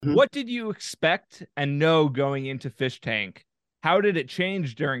What did you expect and know going into Fishtank? How did it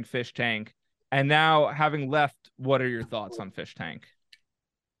change during Fishtank? And now, having left, what are your thoughts on Fishtank?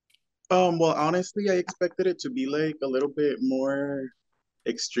 Well, honestly, I expected it to be like a little bit more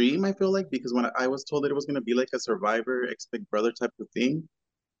extreme, I feel like, because when I was told that it was gonna be like a Survivor X Big Brother type of thing,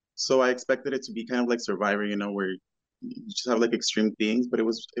 so I expected it to be kind of like Survivor, where you just have like extreme things, but it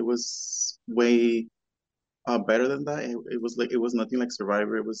was way better than that. It was nothing like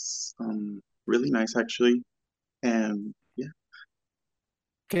Survivor. It was really nice actually, and yeah.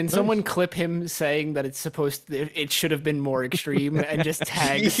 Can someone Nice. clip him saying that it's it should have been more extreme and just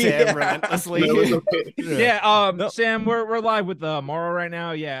tag Sam Yeah. relentlessly? No, it's okay. Yeah, No. Sam, we're live with Mauro right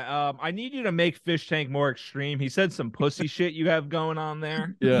now. Yeah, I need you to make Fish Tank more extreme. He said some pussy shit you have going on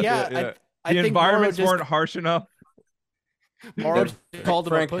there. Yeah, Yeah, yeah. I The think Mauro environments just weren't harsh enough. Mauro just called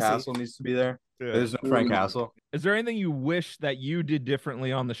him a Frank pussy. Castle needs to be there. Yeah. There's no Frank Castle. Is there anything you wish that you did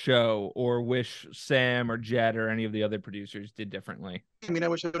differently on the show, or wish Sam or Jed or any of the other producers did differently? I mean, I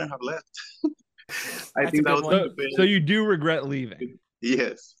wish I wouldn't have left. I That's think a that good was one. like So, a bit. so you do regret leaving.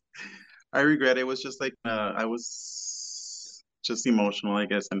 Yes, I regret it. It was just like I was just emotional, I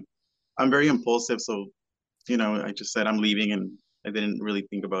guess, and I'm very impulsive, so I just said I'm leaving, and I didn't really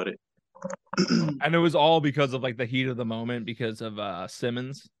think about it. And it was all because of like the heat of the moment because of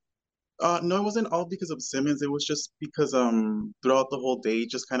Simmons. No, it wasn't all because of Simmons. It was just because throughout the whole day, it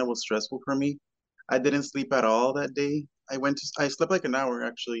just kind of was stressful for me. I didn't sleep at all that day. I slept like an hour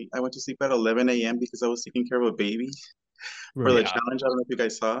actually. I went to sleep at 11 a.m. because I was taking care of a baby for the Right. Yeah, challenge. I don't know if you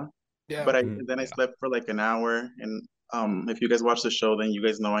guys saw, Yeah. but I Mhm. then I yeah, slept for like an hour, and if you guys watch the show, then you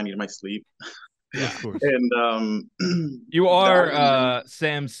guys know I need my sleep. yeah. Of course. And You that are and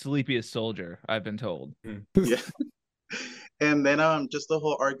Sam's sleepiest soldier, I've been told. Mm. yeah, and then just the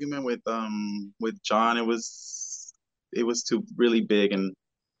whole argument with John, it was too really big, and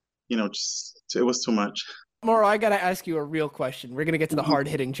just it was too much. Mauro, I gotta ask you a real question. We're gonna get to the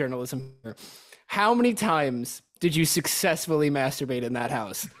hard-hitting journalism here. How many times did you successfully masturbate in that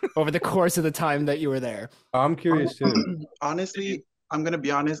house over the course of the time that you were there? I'm curious too. Honestly, I'm gonna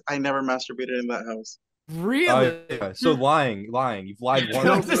be honest. I never masturbated in that house. Really? Yeah. So lying. You've lied once.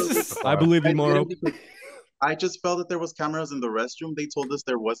 No, This bro. is so I far. believe I you, Mauro. didn't because I just felt that there was cameras in the restroom. They told us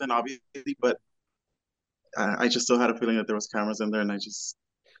there wasn't, obviously, but I just still had a feeling that there was cameras in there, and I You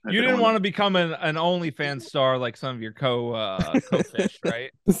didn't didn't want want to become an OnlyFans star like some of your co-fish,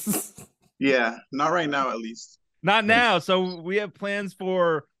 right? Yeah, not right now, at least. Not Nice. now. So we have plans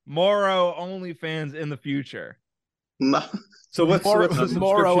for Moro OnlyFans in the future. No. So what's Mauro the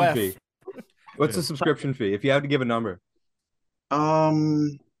Mauro subscription F. fee? What's the subscription fee? If you have to give a number,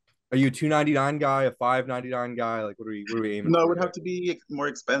 Um, are you a $2.99 guy, a $5.99 guy? Like what are we aiming no, it for would have here? to be more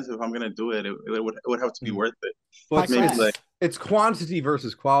expensive if I'm gonna do it. It would have to be Hmm. worth it. Well, High it's, Maybe class. like it's quantity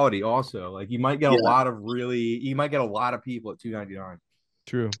versus quality also. Like you might get yeah, you might get a lot of people at $2.99.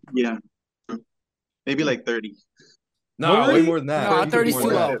 True. yeah, maybe like 30. No, way 30? more than that. No, You could 30's more too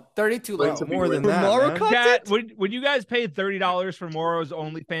than that. low. 30 too Going low. to be More than worth For it. that, Mauro man. Cat, content? would you guys pay $30 for Moro's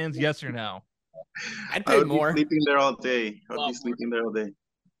OnlyFans? Yes or no? I'd I pay would be more. sleeping there all day. I would Lot be more. sleeping there all day.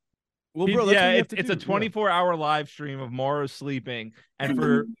 Well, bro, that's Yeah, what you have it's to it's do. a Yeah. 24-hour live stream of Moro sleeping, and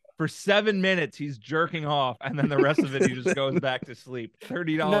for 7 minutes he's jerking off, and then the rest of it he just goes back to sleep.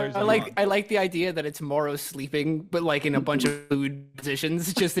 $30 No, a month. I like the idea that it's Mauro sleeping, but like in a bunch of food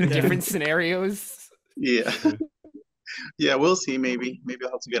positions, just in different scenarios. Yeah, yeah, we'll see. Maybe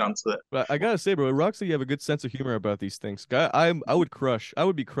I'll have to get onto that. But I gotta say, bro, at Roxy, you have a good sense of humor about these things. I would crush. I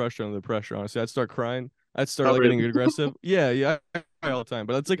would be crushed under the pressure. Honestly, I'd start crying. I'd start Oh, like really? getting aggressive. Yeah, I cry all the time.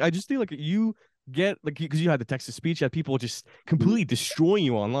 But it's like I just feel like you get like because you had the text to speech, you had people just completely destroying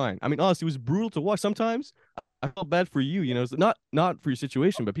you online. I mean, honestly, it was brutal to watch. Sometimes I felt bad for you. You know, it's not for your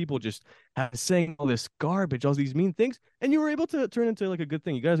situation, but people just had saying all this garbage, all these mean things, and you were able to turn into like a good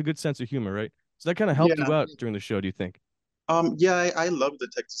thing. You guys have a good sense of humor, right? So that kind of helped Yeah. you out during the show. Do you think? Yeah, I love the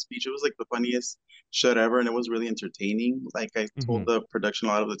text to speech. It was like the funniest shit ever, and it was really entertaining. Like I told Hmm. the production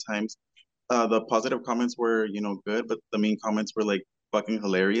a lot of the times, the positive comments were, good, but the mean comments were like fucking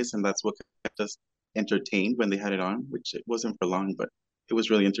hilarious, and that's what kept us entertained when they had it on, which it wasn't for long, but it was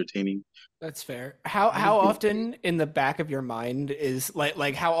really entertaining. That's fair. How often in the back of your mind is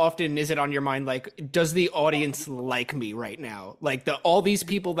like how often is it on your mind like does the audience like me right now? Like all these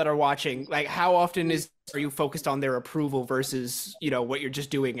people that are watching, like how often are you focused on their approval versus, what you're just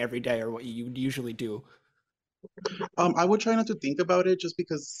doing every day or what you usually do? I would try not to think about it just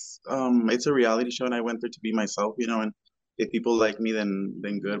because it's a reality show and I went there to be myself, and if people like me then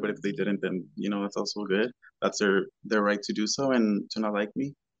good, but if they didn't then that's also good. That's their right to do so and to not like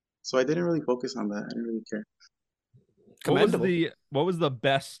me. So I didn't really focus on that. I didn't really care. Commendable. What was the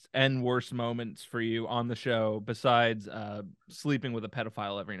best and worst moments for you on the show besides sleeping with a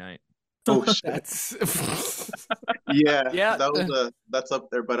pedophile every night? Oh shit. That's Yeah, Yeah. that's up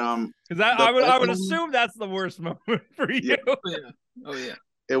there. But Because I would assume that's the worst moment for you. Yeah. Oh yeah.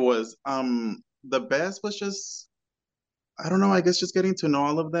 it was the best was just, I don't know, I guess just getting to know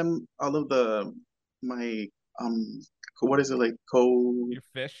all of them, all of my what is it, like Your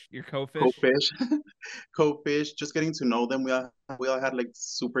co-fish. co-fish co-fish, just getting to know them. We all had like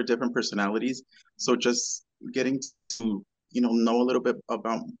super different personalities, so just getting to know a little bit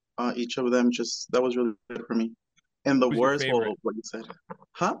about each of them, just that was really good for me. And the Who's your worst, well, favorite? what you said,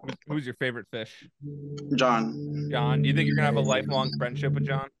 huh? Who's your favorite fish? John. John. Do you think you're gonna have a lifelong friendship with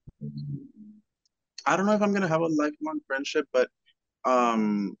John? I don't know if I'm gonna have a lifelong friendship, but I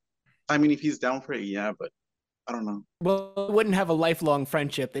mean, if he's down for it, yeah, but I don't know. Well, they wouldn't have a lifelong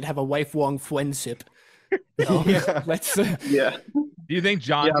friendship. They'd have a lifelong friendship. So Yeah. let's. Yeah. Do you think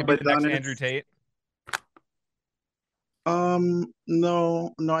John Yeah, could be but the next John is- Andrew Tate?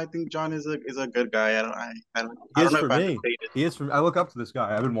 No, I think John is a good guy. I don't He is know for if I'm me. related. He is for. I look up to this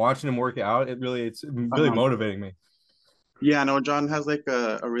guy. I've been watching him work out. It's really motivating me. Yeah, no, John has like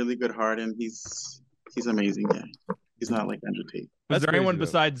a really good heart, and he's amazing. Yeah, he's not like Andrew Tate. Was That's there anyone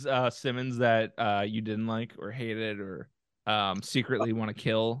crazy, though. besides Simmons that you didn't like or hated or secretly want to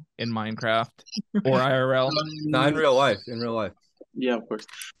kill in Minecraft or IRL? Not in real life. In real life. Yeah, of course.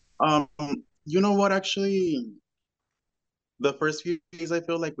 Um, you know what? Actually, the first few days I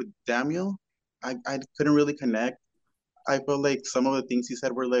feel like with Daniel, I couldn't really connect. I felt like some of the things he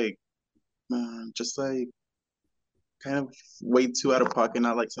said were like just like kind of way too out of pocket,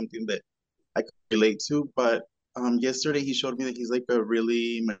 not like something that I could relate to. But yesterday he showed me that he's like a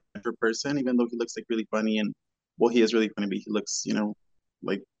really mature person, even though he looks like really funny, and well, he is really funny, but he looks,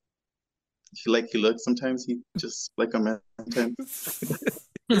 like he looks sometimes. He just like a man sometimes.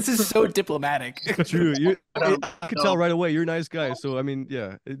 This is so diplomatic. True. I could know. tell right away you're a nice guy. So I mean,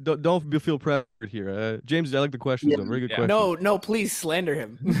 yeah, don't feel pressured here. James, I like the questions though. Very good Yeah. question. No, please slander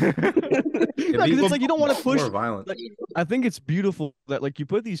him. Yeah, 'cause it's like you don't want to push. More violent. Like, I think it's beautiful that like you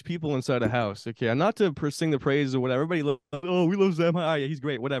put these people inside a house. Okay, and not to sing the praises or whatever. Everybody loves, oh, we love Sam. Yeah, he's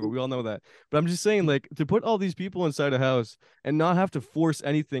great. Whatever. We all know that. But I'm just saying, like, to put all these people inside a house and not have to force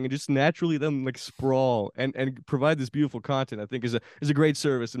anything and just naturally them like sprawl and provide this beautiful content, I think is a great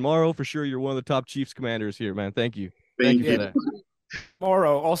service. And Mauro, for sure, you're one of the top Chiefs commanders here, man. Thank you. Thank you for you. that.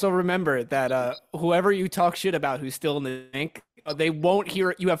 Mauro, also remember that whoever you talk shit about who's still in the tank, they won't hear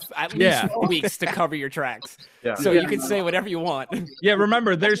it. You have at least Yeah. 4 weeks to cover your tracks. Yeah. So you can say whatever you want. Yeah,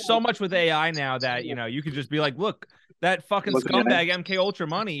 remember, there's so much with AI now that you could just be like, look, that fucking Look at scumbag MK Ultra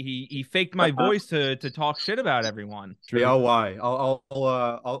Money, he faked my voice to talk shit about everyone. Hey, I'll lie.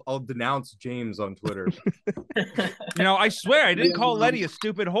 I'll denounce James on Twitter. I swear I didn't call Letty a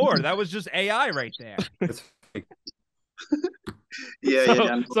stupid whore. That was just AI right there. It's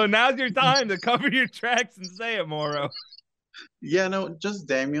Yeah. So now's your time to cover your tracks and say it, Mauro. Yeah, no, just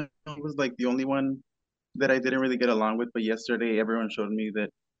Daniel was like the only one that I didn't really get along with. But yesterday, everyone showed me that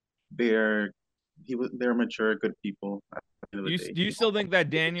they're mature, good people. At the end of the day. Do you still think that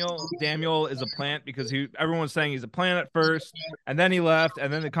Daniel is a plant because everyone's saying he's a plant at first and then he left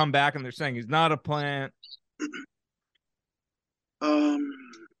and then they come back and they're saying he's not a plant?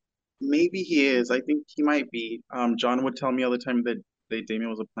 Maybe he is. I think he might be. John would tell me all the time that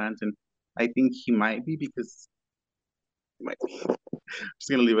Daniel was a plant, and I think he might be because he might be. Just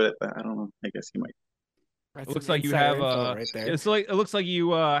gonna leave it at that. I don't know. I guess he might. That's It looks some like you insider have info right there. it looks like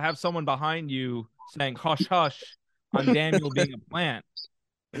you have someone behind you saying hush hush on Daniel being a plant.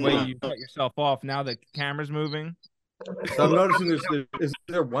 The way you cut yourself off now the camera's moving. So I'm noticing is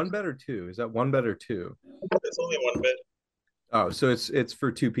there one bed or two? Is that one bed or two? It's only one bit. Oh, so it's for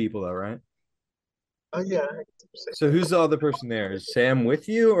two people though, right? Oh yeah. So who's the other person there? Is Sam with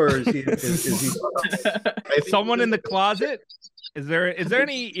you, or is he? Is he? Is someone in the closet? Is there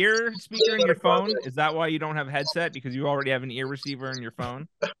any ear speaker in your phone? Is that why you don't have a headset? Because you already have an ear receiver in your phone?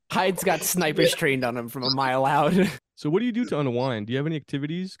 Hyde's got snipers trained on him from a mile out. So what do you do to unwind? Do you have any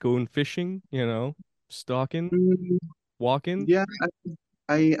activities? Going fishing? Stalking, walking? Yeah,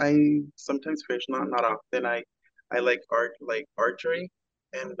 I sometimes fish, not often. I like archery,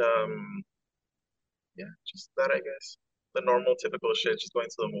 and yeah, just that, I guess. The normal typical shit, just going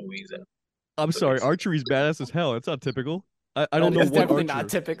to the movies and I'm sorry, archery's badass as hell. It's not typical. I don't know It's what definitely archer. not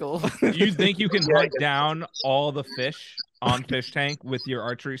typical. Do you think you can Yeah, I hunt guess. down all the fish on Fishtank with your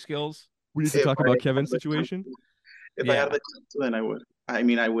archery skills? We need to If talk I about had Kevin's the situation. If I had the chance, then I would. I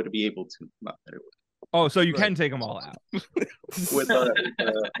mean, I would be able to. Not that I would. Oh, so you Right. can take them all out. With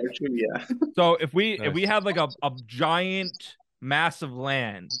archery, yeah. So if we Nice. have like a giant mass of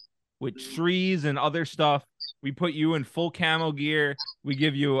land with trees and other stuff, we put you in full camo gear. We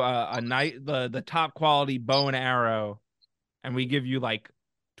give you a night the top quality bow and arrow, and we give you like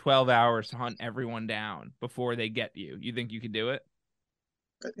 12 hours to hunt everyone down before they get you. You think you could do it?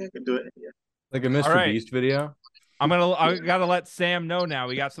 I think I could do it. Yeah. Like a Mr. right. Beast video. I gotta let Sam know now.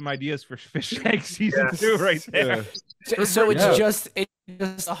 We got some ideas for Fishtank season 2 right there. Yeah. So it's Yeah.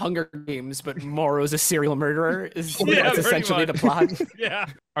 just a Hunger Games, but Mauro's a serial murderer. Is Yeah, that's pretty essentially the much. plot? Yeah.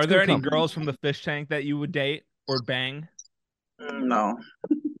 Are there any company. girls from the Fishtank that you would date or bang? No.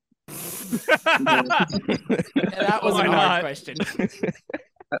 That was Why a hard not? question.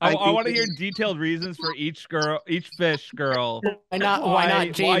 I think want to hear detailed reasons for each fish girl. Why not? Why not, Why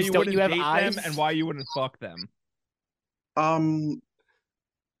James? you Don't wouldn't you have date eyes? them and why you wouldn't fuck them?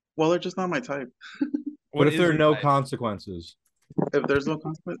 Well, they're just not my type. What if is there are your no type? consequences? If there's no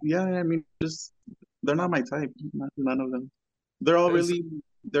consequence, yeah, I mean, just they're not my type. None of them. They're all Is- really,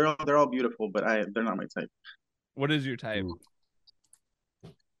 they're all beautiful, but they're not my type. What is your type?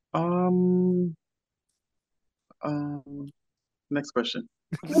 Ooh. Next question.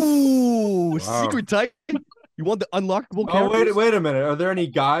 Ooh, Wow. secret type. You want the unlockable Oh, characters? wait a minute. Are there any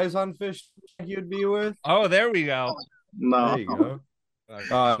guys on Fish you'd be with? Oh, there we go. No, There you go. Okay, It's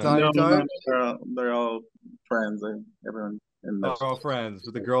so- not your type? they're all friends. Everyone in Oh, there. they're all friends,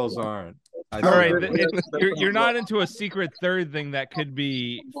 but the girls aren't. I All right, see. you're not into a secret third thing that could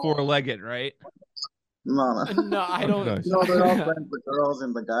be four-legged, right? No. No, I don't. Nice. No, they're all friends, the girls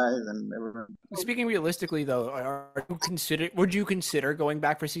and the guys and everyone. Speaking realistically, though, would you consider going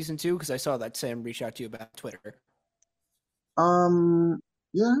back for season 2? Because I saw that Sam reached out to you about Twitter.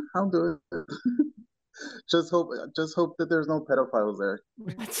 Yeah, I'll do it. Just hope that there's no pedophiles there.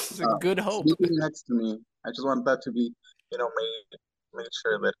 That's a good hope. Sleeping next to me. I just want that to be, made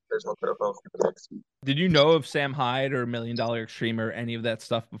sure that there's no pedophiles sleeping next to me. Did you know of Sam Hyde or $1 Million Extreme or any of that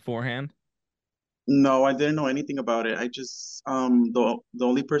stuff beforehand? No, I didn't know anything about it. I just the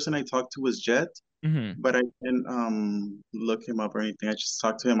only person I talked to was Jet, Mm-hmm. but I didn't look him up or anything. I just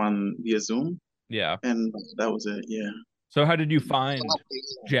talked to him on via Zoom, Yeah. and that was it. Yeah. So how did you find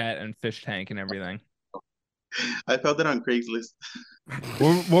Jet and Fishtank and everything? I found it on Craigslist.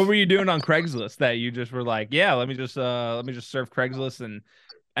 What were you doing on Craigslist that you just were like, yeah, let me just surf Craigslist and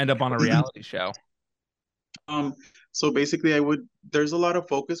end up on a reality show? So basically there's a lot of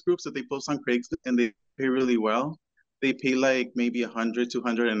focus groups that they post on Craigslist and they pay really well. They pay like maybe 100,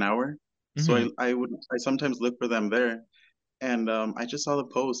 200 an hour. So Mhm. I sometimes look for them there. And I just saw the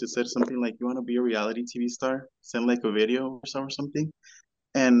post. It said something like, you want to be a reality TV star? Send like a video or something.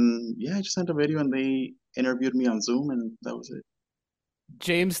 And yeah, I just sent a video and they interviewed me on Zoom and that was it.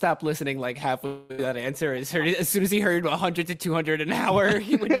 James stopped listening like halfway through that answer. As soon as he heard 100 to 200 an hour,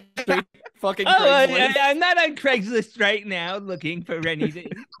 he went straight fucking Craigslist. I'm not on Craigslist right now looking for anything.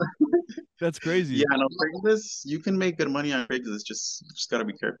 That's crazy. Yeah, no, Craigslist, you can make good money on Craigslist. Just gotta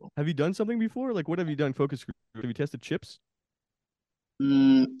be careful. Have you done something before? Like, what have you done? Focus group? Have you tested chips?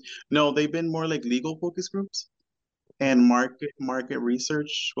 No, they've been more like legal focus groups and market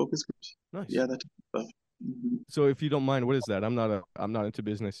research focus groups. Nice. Yeah, that type of stuff. Mhm. So, if you don't mind, what is that? I'm not into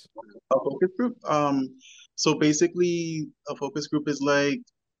business. A focus group. So basically, a focus group is like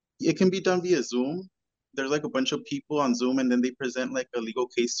it can be done via Zoom. There's like a bunch of people on Zoom, and then they present like a legal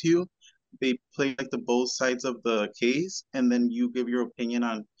case to you. They play like the both sides of the case, and then you give your opinion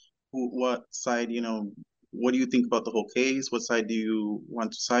on what side, what do you think about the whole case? What side do you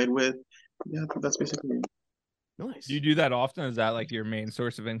want to side with? Yeah, that's basically it. Nice. Do you do that often? Is that like your main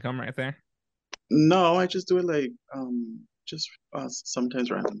source of income right there? No, I just do it like just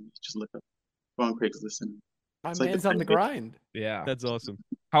sometimes randomly. Just look up on Craigslist and My it's like man's the on the grind. Yeah. That's awesome.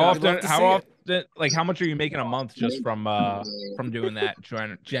 How I'd love often? to How see it. often? Like, how much are you making a month just from doing that?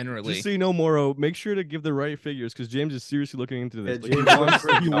 Generally, Just so you know, Mauro, make sure to give the right figures because James is seriously looking into this. Yeah, Like, James wants for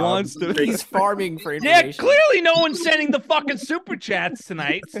a he job. wants to. He's farming for yeah. information. Clearly, no one's sending the fucking super chats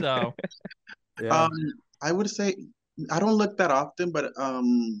tonight. So Yeah. I would say I don't look that often, but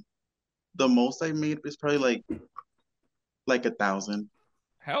the most I made is probably like 1,000.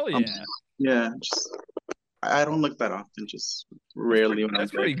 hell Um, yeah, Yeah, just I don't look that often, just rarely when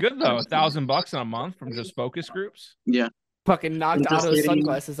that's I'm pretty there. good though. $1,000 in a month from just focus groups. Yeah. Fucking knocked Just Otto's kidding.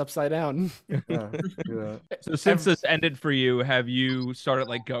 sunglasses upside down. Yeah. So since this ended for you, have you started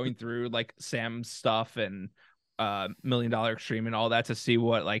like going through like Sam's stuff and $1 Million Extreme and all that to see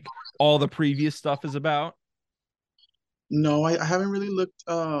what like all the previous stuff is about? No, I haven't really looked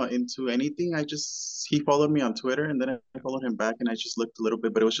into anything. He followed me on Twitter and then I followed him back and I just looked a little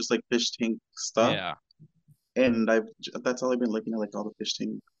bit, but it was just like fish tank stuff. Yeah. And that's all I've been looking at, like all the fish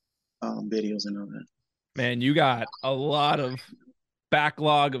tank videos and all that. Man, you got a lot of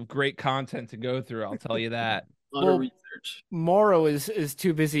backlog of great content to go through, I'll tell you that. A lot of research. Mauro is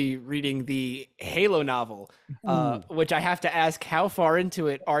too busy reading the Halo novel, which I have to ask, how far into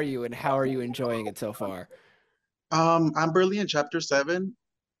it are you and how are you enjoying it so far? I'm barely in chapter 7.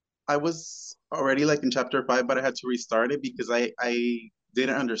 I was already like in chapter 5, but I had to restart it because I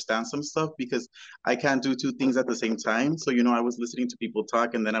didn't understand some stuff because I can't do two things at the same time. So, I was listening to people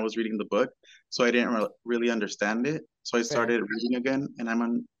talk and then I was reading the book. So I didn't really understand it. So I started reading again and I'm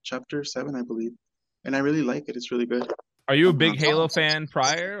on chapter 7, I believe. And I really like it. It's really good. Are you a big Halo fan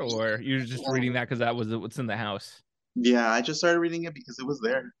prior, or you're just reading that because that was what's in the house? Yeah, I just started reading it because it was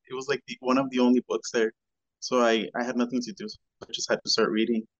there. It was like one of the only books there. So I had nothing to do. So I just had to start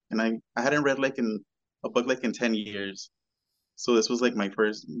reading. And I hadn't read like in a book like in 10 years. So this was like my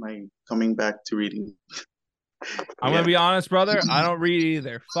coming back to reading. I'm gonna be honest, brother. I don't read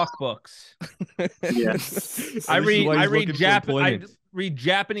either. Fuck books. Yeah. I read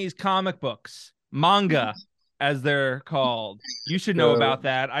Japanese comic books, manga, as they're called. You should know about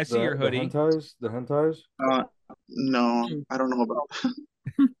that. I see your hoodie. The hentais? No, I don't know about.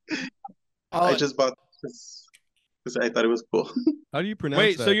 I just bought this because I thought it was cool. How do you pronounce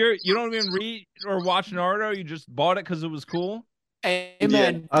Wait, that? so you don't even read or watch Naruto? You just bought it because it was cool?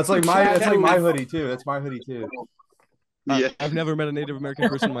 Amen. That's like my hoodie too. That's my hoodie too. Yeah. I've never met a Native American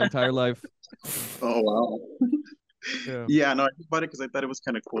person in my entire life. Oh wow. Yeah. Yeah, no, I just bought it because I thought it was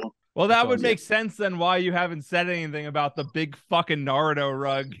kind of cool. Well, that would make sense then why you haven't said anything about the big fucking Naruto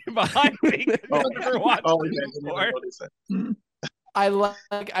rug behind me. Never watched it before. I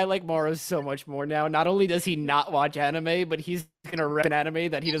like Mauro so much more now. Not only does he not watch anime, but he's gonna rep an anime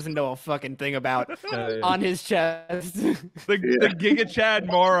that he doesn't know a fucking thing about on his chest. The Giga Chad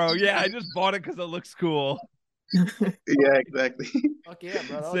Mauro. Yeah, I just bought it because it looks cool. Yeah, exactly. Fuck yeah,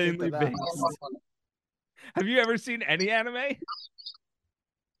 bro. Insanely based. Have you ever seen any anime?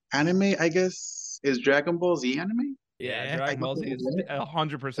 Anime, I guess, is Dragon Ball Z anime? Yeah, Dragon Ball Z is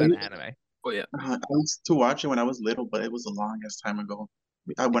 100% anime. Oh yeah. I used to watch it when I was little, but it was the longest time ago.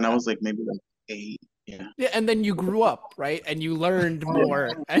 When I was like maybe like 8. Yeah. Yeah, and then you grew up, right? And you learned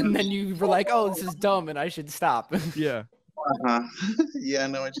more, and then you were like, "Oh, this is dumb, and I should stop." Yeah. Yeah,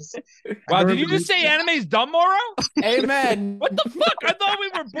 no, I just. Wow, did you just say anime's dumb, Mauro? Amen. What the fuck? I thought we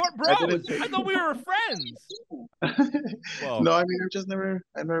were bros. I thought we were friends. Whoa. No, I mean,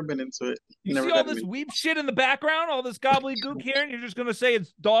 I've never been into it. You Never see all got this me. weep shit in the background, all this gobbledygook here, and you're just gonna say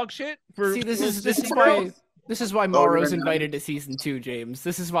it's dog shit for See, this is sissy why bros? this is why Mauro's invited to season 2, James.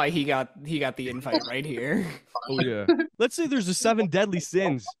 This is why he got the invite right here. Oh yeah. Let's say there's a 7 deadly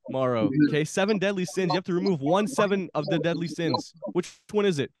sins, Mauro. Okay, 7 deadly sins. You have to remove 7 of the deadly sins. Which one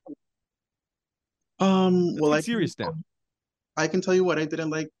is it? Well, Let's get serious now. I can tell you what I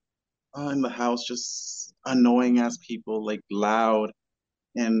didn't like in the house. Just annoying ass people, like loud,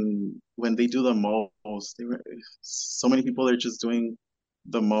 and when they do the most, so many people are just doing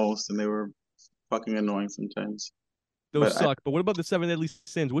the most, and they were fucking annoying sometimes. Those suck. But what about the 7 deadly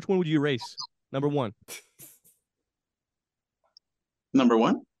sins? Which one would you erase? Number 1. Number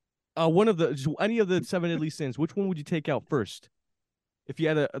 1? Any of the 7 deadly sins. Which one would you take out first? If you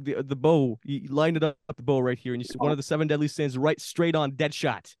had the bow, you lined it up the bow right here, and you said one of the 7 deadly sins, right straight on, dead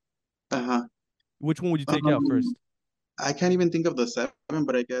shot. Which one would you take out first? I can't even think of the 7,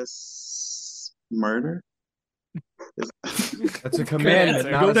 but I guess murder. That's a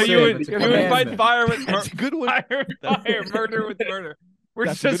commandment. So you would fight fire with That's a good one. Fire, murder with murder. We're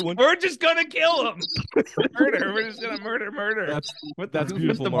That's a good one. just gonna kill him. Murder. We're just gonna murder. That's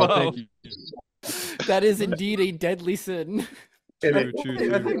beautiful, with the Mark. bow. Thank you. That is indeed a deadly sin. I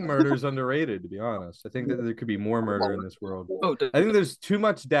think murder is underrated, to be honest. I think that there could be more murder in this world. Oh, I think there's too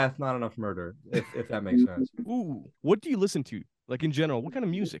much death, not enough murder, if that makes sense. Ooh, what do you listen to? Like in general, what kind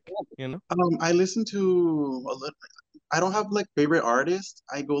of music? You know? I listen to a little. I don't have like favorite artists.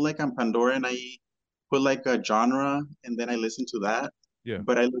 I go like on Pandora and I put like a genre and then I listen to that. Yeah.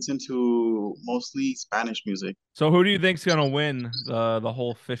 But I listen to mostly Spanish music. So who do you think's gonna win the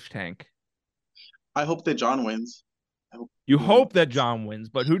whole fish tank? I hope that John wins. You hope that John wins,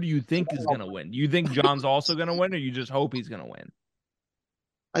 but who do you think is gonna win? Do you think John's also gonna win, or you just hope he's gonna win?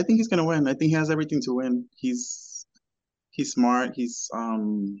 I think he's gonna win. I think he has everything to win. He's smart. He's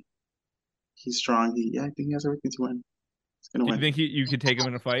strong. I think he has everything to win. He's gonna Do you win. think you could take him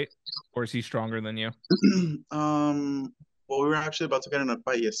in a fight, or is he stronger than you? Well, we were actually about to get in a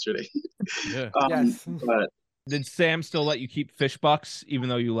fight yesterday. Yeah. Yes. But Did Sam still let you keep fish bucks even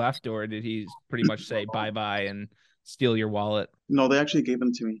though you left, or did he pretty much say bye bye and steal your wallet? No, they actually gave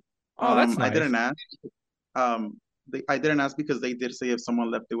them to me. Oh, that's I nice. didn't ask. I didn't ask because they did say if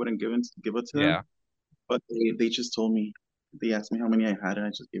someone left, they wouldn't give it to them. Yeah. But they just told me. They asked me how many I had, and I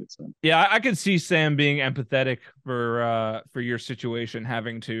just gave it to them. Yeah, I could see Sam being empathetic for your situation,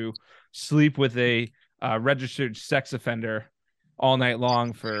 having to sleep with a registered sex offender all night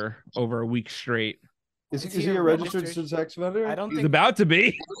long for over a week straight. Is he a registered sex offender? I don't He's think. about to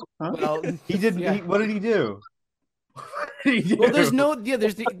be. Huh? Well, He did. yeah. What did he do? Well, there's no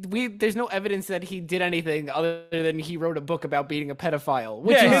no evidence that he did anything other than he wrote a book about being a pedophile.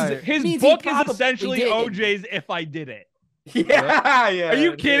 Which Yeah, is, his means he book is probably essentially did. OJ's If I Did It. Yeah. Are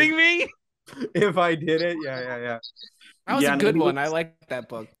you kidding me? If I did it, yeah. That was Yeah, a good no, he one. I like that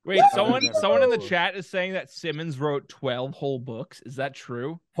book. Wait, someone in the Cool. chat is saying that Simmons wrote 12 whole books. Is that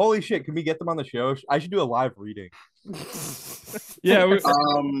true? Holy shit! Can we get them on the show? I should do a live reading. Yeah.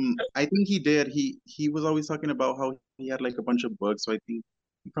 I think he did. He was always talking about how he had like a bunch of books, so I think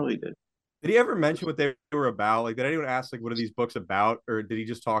he probably did. Did he ever mention what they were about? Like, did anyone ask like what are these books about, or did he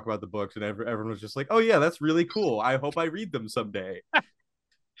just talk about the books and everyone was just like, "Oh yeah, that's really cool. I hope I read them someday."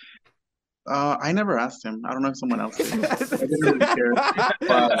 I never asked him. I don't know if someone else did. I didn't It's really care.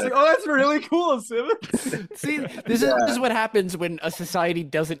 But like, oh, that's really cool, Simmons. See, this is what happens when a society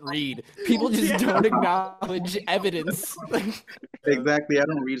doesn't read. People just don't acknowledge evidence. exactly, I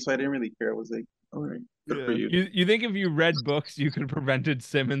don't read, so I didn't really care. I was like, all right, good for you. You think if you read books, you could have prevented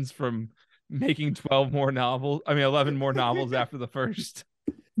Simmons from making 12 more novels? I mean, 11 more novels after the first.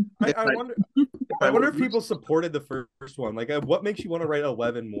 I wonder. I wonder if people supported the first one. Like, what makes you want to write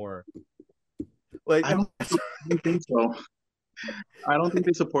 11 more? Like, I don't think so. I don't think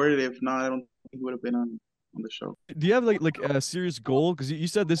they supported it. If not, I don't think he would have been on the show. Do you have like a serious goal? Because you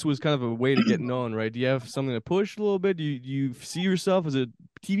said this was kind of a way to get known, right? Do you have something to push a little bit? Do you see yourself as a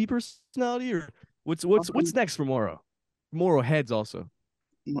TV personality, or what's next for Mauro? Mauro heads also.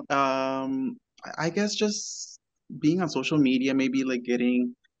 I guess just being on social media, maybe like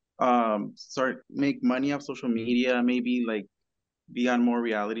getting make money off social media, maybe like be on more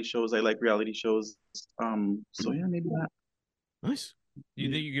reality shows. I like reality shows. So yeah, maybe that. Nice.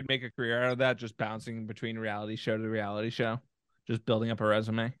 You think you could make a career out of that, just bouncing between reality show to reality show, just building up a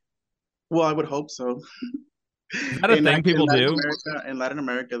resume? Well, I would hope so. Is that a thing people do? In Latin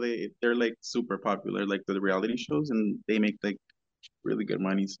America, they're like super popular, like the reality shows, and they make like really good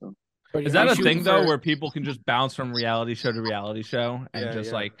money. So Is that a thing though, where people can just bounce from reality show to reality show and Yeah, just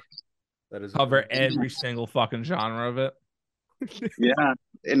yeah. like that is cover every single fucking genre of it? yeah,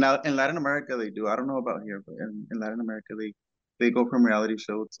 in Latin America they do. I don't know about here, but in Latin America they go from reality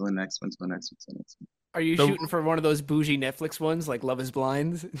show to the next one, to the next one, to the next one. Are you So- shooting for one of those bougie Netflix ones like Love Is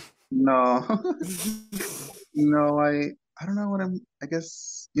Blind? No, no, I don't know what I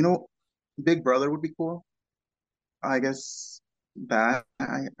guess Big Brother would be cool. I guess that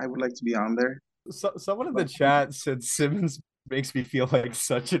I would like to be on there. Someone in the chat said Simmons makes me feel like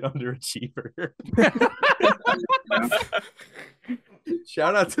such an underachiever.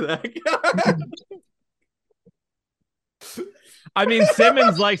 Shout out to that guy. I mean,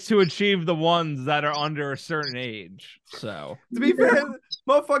 Simmons likes to achieve the ones that are under a certain age. So To be fair,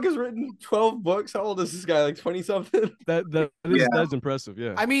 motherfucker's written 12 books. How old is this guy? Like 20 something? That's impressive.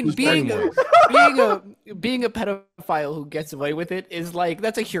 Yeah. I mean, Just being writing being a pedophile who gets away with it is like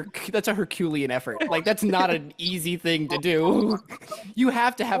that's a Herculean effort. Like that's not an easy thing to do. You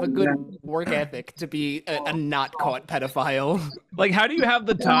have to have a good work ethic to be a not caught pedophile. like, how do you have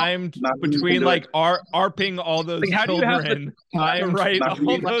the time Not me between either. like ARPing all those Like, how do you have the children to write Not all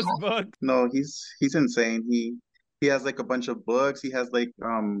me. those books? No, he's insane. He has like a bunch of books. He has like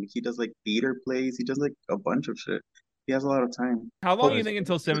he does like theater plays. He does like a bunch of shit. He has a lot of time. How long do you think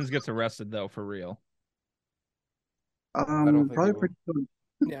until Simmons gets arrested though, for real? don't think Probably he will. pretty soon.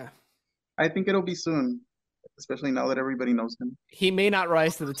 Yeah. I think it'll be soon, especially now that everybody knows him. He may not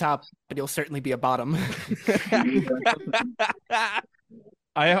rise to the top, but he'll certainly be a bottom.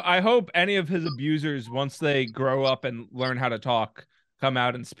 I hope any of his abusers, once they grow up and learn how to talk, come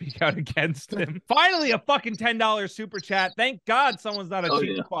out and speak out against him. Finally, a fucking $10 super chat. Thank God someone's not a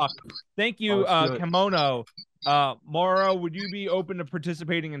cheap fuck. Thank you, Oh, shit. Kimono. Mauro, would you be open to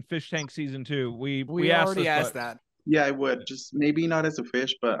participating in Fishtank season 2? We already asked but- that. Yeah, I would. Just maybe not as a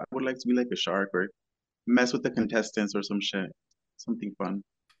fish, but I would like to be like a shark or mess with the contestants or some shit. Something fun.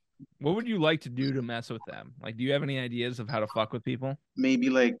 What would you like to do to mess with them? Like, do you have any ideas of how to fuck with people?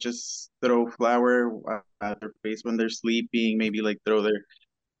 Maybe like just throw flour at their face when they're sleeping. Maybe like throw their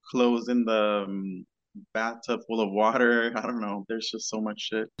clothes in the bathtub full of water. I don't know. There's just so much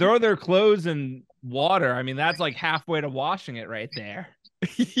shit. Throw their clothes in water. I mean, that's like halfway to washing it right there.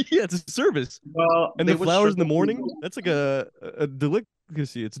 Yeah, it's a service. Well, And they the would flowers in the struggle morning, to- that's like a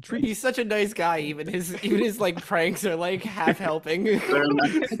delicacy. It's a treat. He's such a nice guy. Even his like pranks are like half helping. They're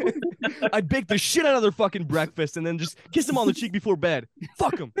not- I'd bake the shit out of their fucking breakfast and then just kiss them on the cheek before bed.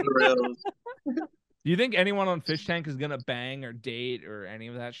 Fuck them. for real. Do you think anyone on Fishtank is gonna bang or date or any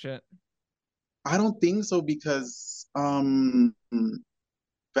of that shit? I don't think so because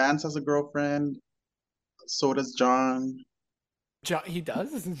Vance has a girlfriend. So does John. He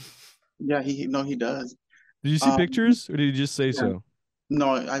does. Yeah, he does. Did you see Um, pictures or did you just say so? No,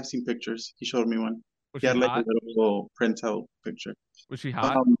 I've seen pictures. He showed me one. Was He she had like hot? a little printout picture. Was she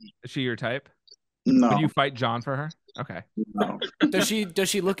hot? Um, Is she your type? no, Would you fight John for her? Okay. no. Does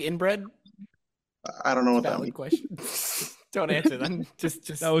she look inbred? I don't know what that Valid means. question. Don't answer then.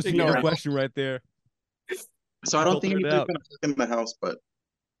 Just That was ignore your it. question right there. So I don't Filter think it he's out. gonna cook in the house, but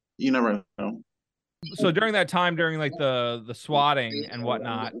you never know. So during that time, during like the swatting and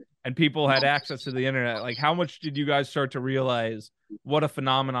whatnot, and people had access to the internet, like how much did you guys start to realize what a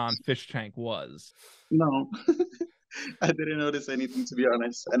phenomenon Fishtank was? No, I didn't notice anything to be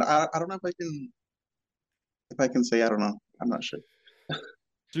honest, and I don't know if I can say I don't know. I'm not sure.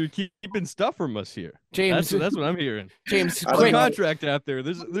 So you're keeping stuff from us here. James, That's what I'm hearing. James, I don't There's a know. contract out there.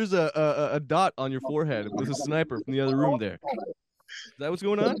 There's a dot on your forehead. There's a sniper from the other room there. Is that what's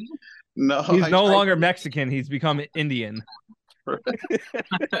going on? No, He's I, no I, longer Mexican. He's become Indian. I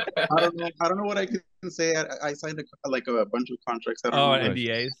don't know. I don't know what I can say. I signed like a bunch of contracts. I don't Oh, know. and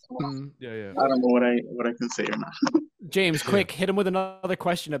NDAs. Yeah, yeah. I don't know what I can say or not. James, quick, hit him with another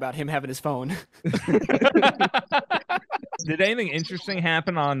question about him having his phone. Did anything interesting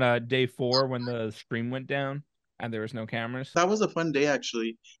happen on day 4 when the stream went down and there was no cameras? That was a fun day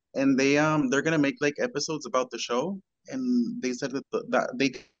actually, and they're gonna make like episodes about the show, and they said that that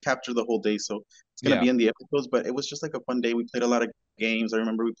they capture the whole day, so it's gonna Yeah. be in the episodes. But it was just like a fun day. We played a lot of games. I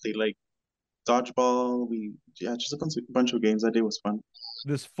remember we played like dodgeball. Just a bunch of games. That day was fun.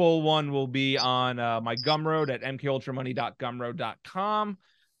 This full one will be on my Gumroad at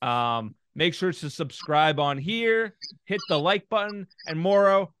mkultramoney.gumroad.com. Make sure to subscribe on here, hit the like button, and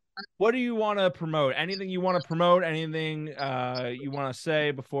Mauro, what do you want to promote? Anything you want to promote? Anything you want to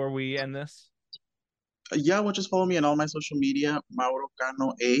say before we end this? Yeah, well, just follow me on all my social media, Mauro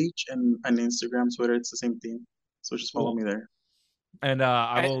Cano H, and on Instagram, Twitter. It's the same thing. So just follow me there. And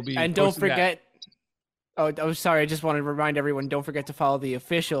I will be. And don't posting that. forget. Oh, sorry. I just wanted to remind everyone. Don't forget to follow the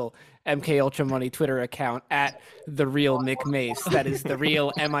official MK Ultra Money Twitter account at the real Mick Mace. That is the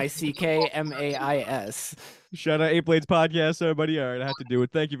real MICKMAIS. Shout out 8 Blades Podcast, everybody. All right, I have to do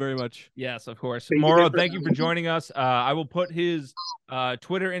it. Thank you very much. Yes, of course. Thank you Mauro, guys for thank you for having me. joining us. I will put his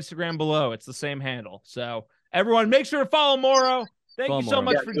Twitter, Instagram below. It's the same handle. So everyone, make sure to follow Mauro. Thank Follow you so Mauro.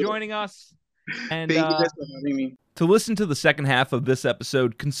 much Yeah, for good. joining us. And Thank you guys for having me. to listen to the second half of this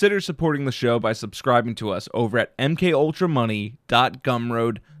episode, consider supporting the show by subscribing to us over at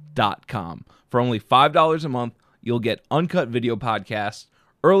mkultramoney.gumroad.com. For only $5 a month, you'll get uncut video podcasts,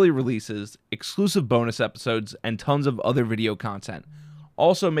 early releases, exclusive bonus episodes, and tons of other video content.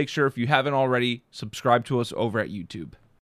 Also, make sure if you haven't already, subscribe to us over at YouTube.